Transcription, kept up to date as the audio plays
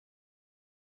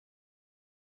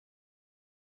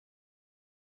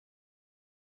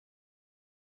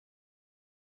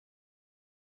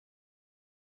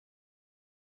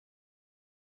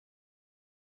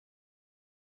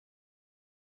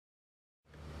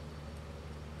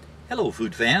Hello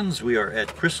food fans, we are at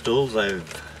Krystal's.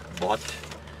 I've bought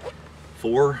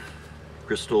 4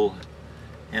 Krystal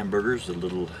hamburgers, the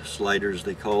little sliders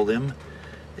they call them.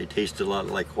 They taste a lot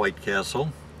like White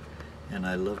Castle, and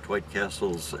I loved White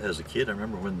Castles as a kid. I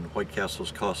remember when White Castles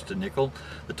cost a nickel.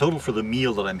 The total for the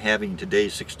meal that I'm having today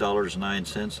is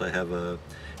 $6.09. I have a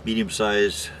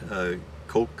medium-sized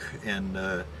Coke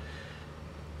and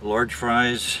large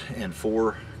fries and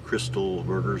 4 Krystal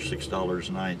burgers,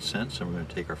 $6.09, and we're going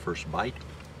to take our first bite.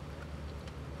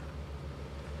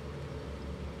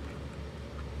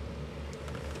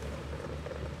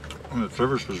 And the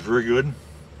service was very good.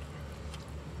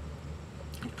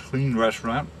 Clean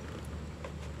restaurant.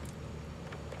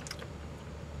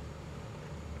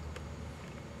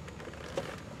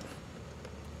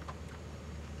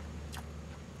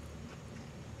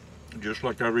 Just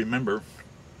like I remember.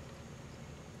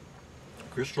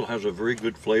 Krystal has a very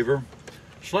good flavor,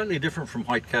 slightly different from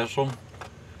White Castle.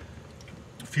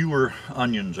 Fewer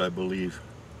onions, I believe.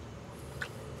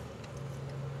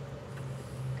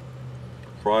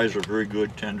 Fries are very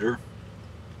good, tender.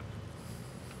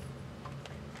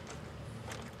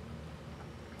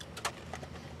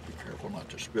 Be careful not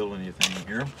to spill anything in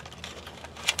here.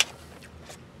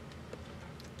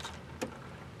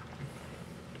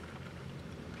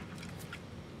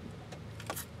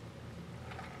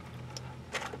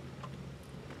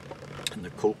 And the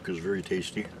Coke is very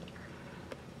tasty.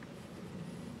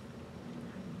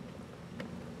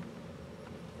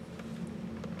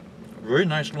 Very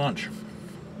nice lunch.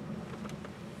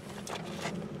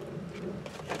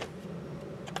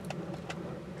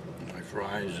 My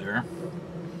fries there.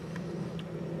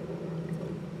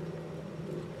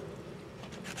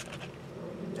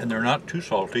 And they're not too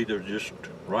salty, they're just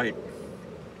right.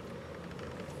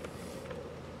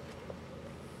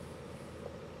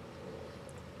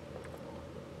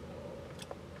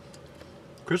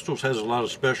 Krystal's has a lot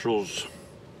of specials.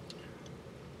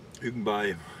 You can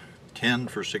buy 10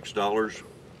 for $6.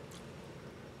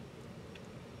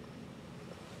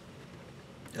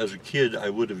 As a kid, I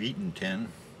would have eaten 10.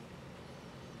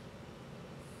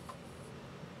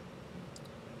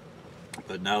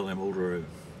 But now that I'm older, I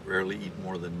rarely eat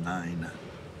more than 9.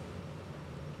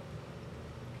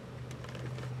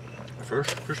 The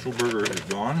first Krystal burger is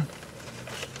gone.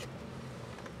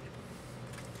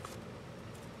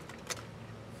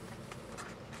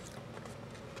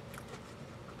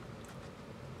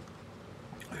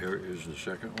 Here is the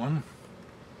second one.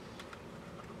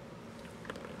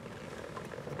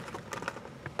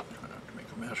 Try not to make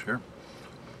a mess here.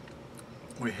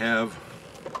 We have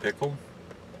pickle.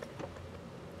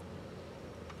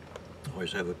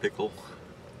 Always have a pickle.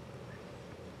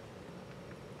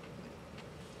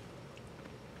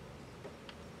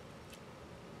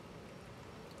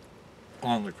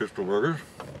 On the Krystal burgers.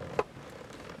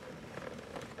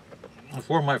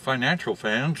 For my financial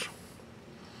fans,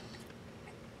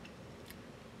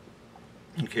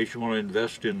 in case you want to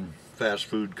invest in fast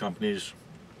food companies,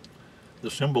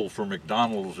 the symbol for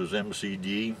McDonald's is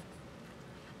MCD.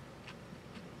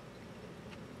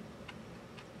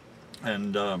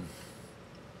 And I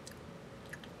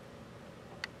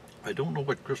don't know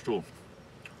what Krystal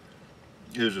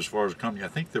is as far as a company. I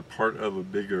think they're part of a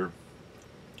bigger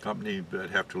company, but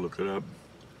I'd have to look it up.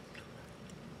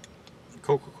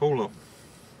 Coca-Cola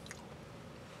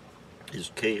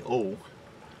is KO.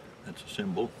 That's a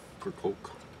symbol for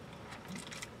Coke.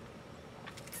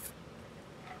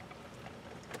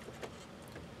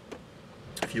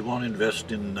 If you want to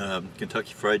invest in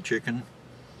Kentucky Fried Chicken,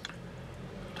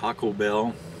 Taco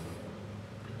Bell,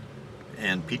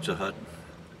 and Pizza Hut,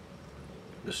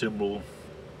 the symbol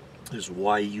is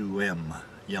YUM,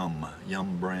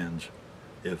 Yum Brands.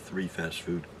 They have 3 fast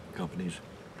food companies.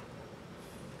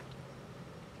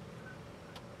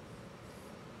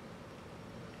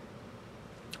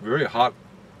 Very hot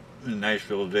in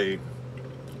Nashville today,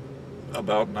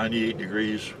 about 98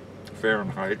 degrees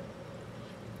Fahrenheit.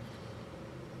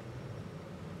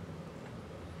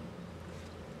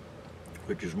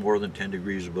 Which is more than 10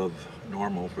 degrees above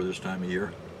normal for this time of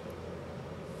year.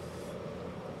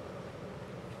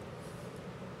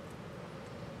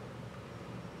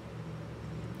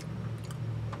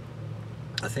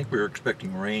 I think we were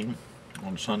expecting rain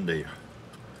on Sunday.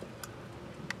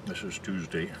 This is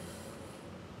Tuesday.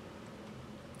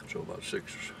 So about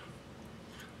 6,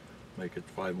 make it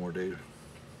 5 more days.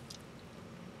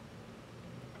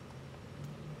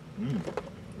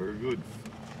 Very good.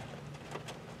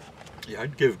 Yeah,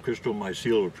 I'd give Krystal my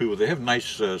seal of approval. They have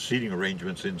nice seating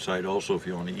arrangements inside also if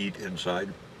you want to eat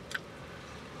inside.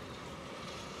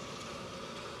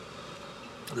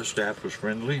 The staff was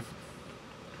friendly.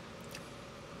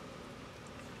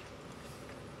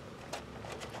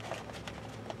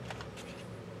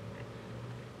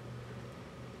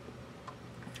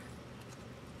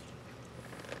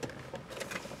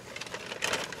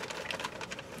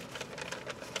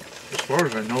 far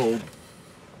as I know,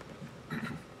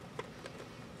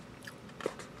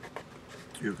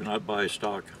 you cannot buy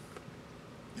stock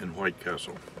in White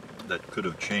Castle. That could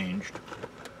have changed,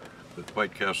 but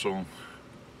White Castle,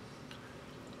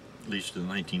 at least in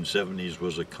the 1970s,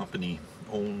 was a company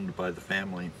owned by the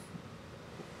family.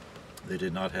 They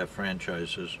did not have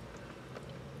franchises.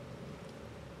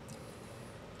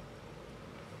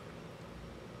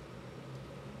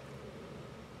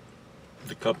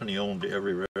 The company owned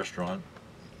every restaurant.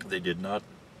 They did not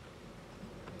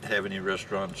have any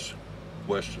restaurants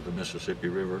west of the Mississippi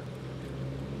River.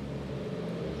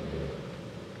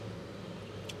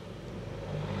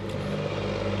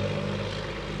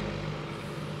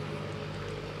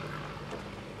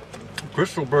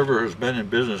 Krystal Burger has been in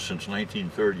business since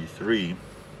 1933,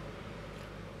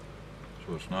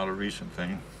 so it's not a recent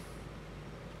thing.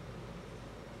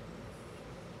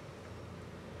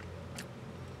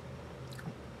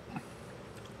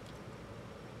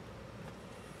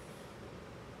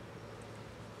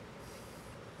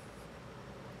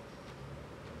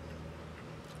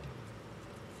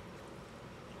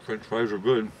 French fries are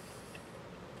good.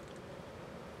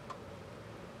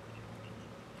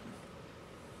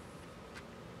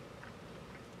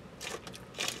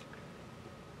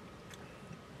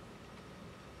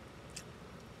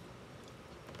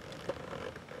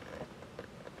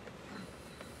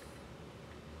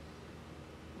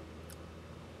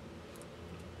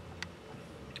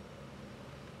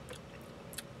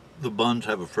 The buns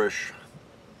have a fresh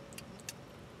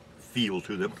feel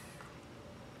to them.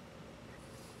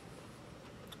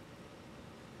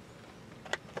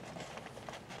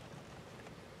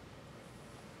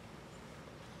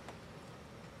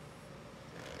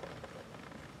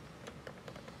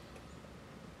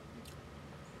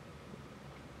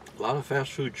 A lot of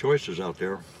fast food choices out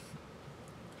there.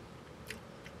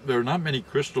 There are not many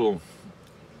Krystal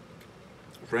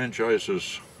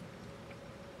franchises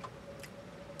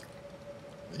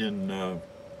in the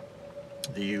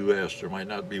U.S. There might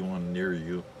not be one near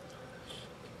you,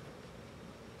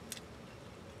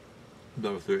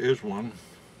 but if there is one,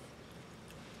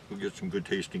 we'll get some good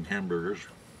tasting hamburgers.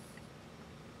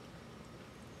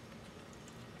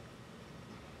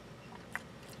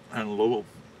 And low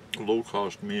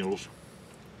cost meals.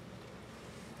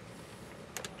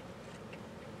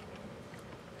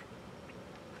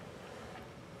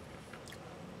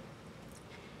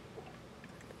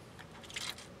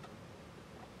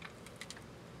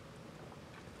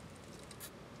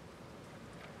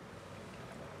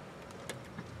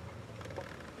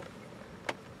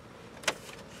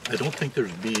 I don't think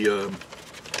there'd be a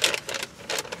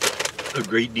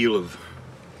great deal of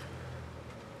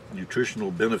nutritional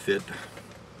benefit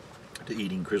to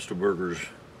eating Krystal burgers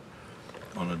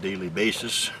on a daily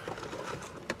basis,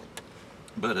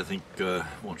 but I think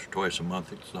once or twice a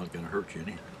month it's not going to hurt you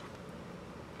any.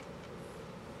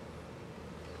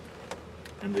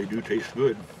 And they do taste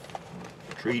good.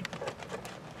 A treat,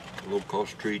 a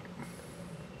low-cost treat.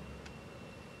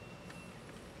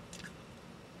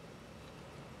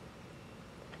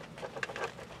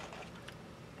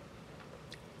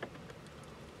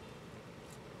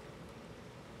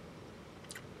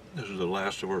 This is the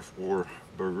last of our 4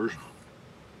 burgers.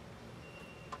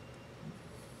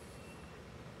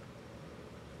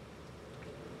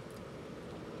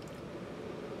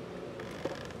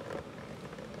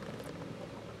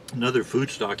 Another food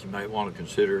stock you might want to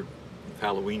consider with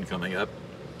Halloween coming up,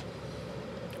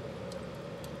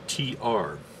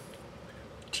 TR.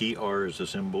 TR is a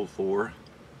symbol for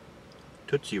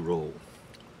Tootsie Roll.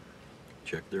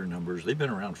 Check their numbers. They've been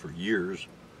around for years,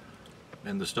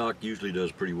 and the stock usually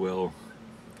does pretty well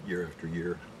year after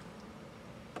year.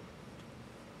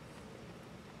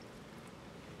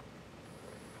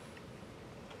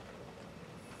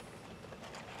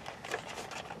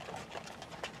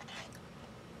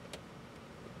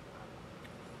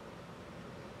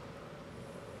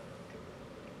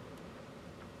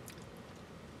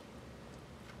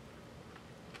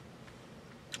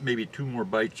 Maybe 2 more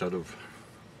bites out of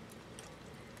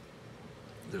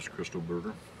this Krystal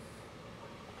burger.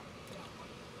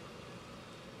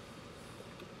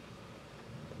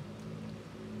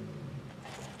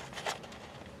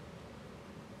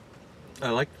 I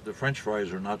like that the French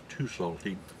fries are not too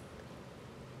salty.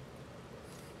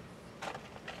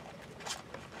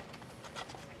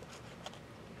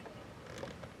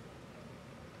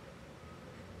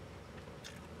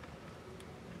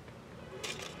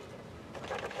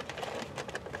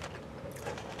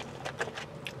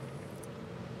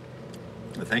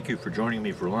 Thank you for joining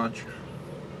me for lunch.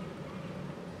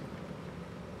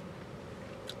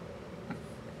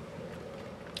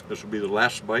 This will be the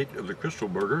last bite of the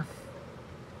Krystal burger.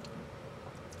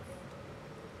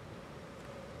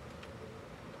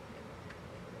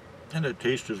 and it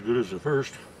tastes as good as the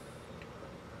first.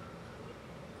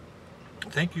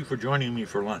 Thank you for joining me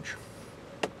for lunch.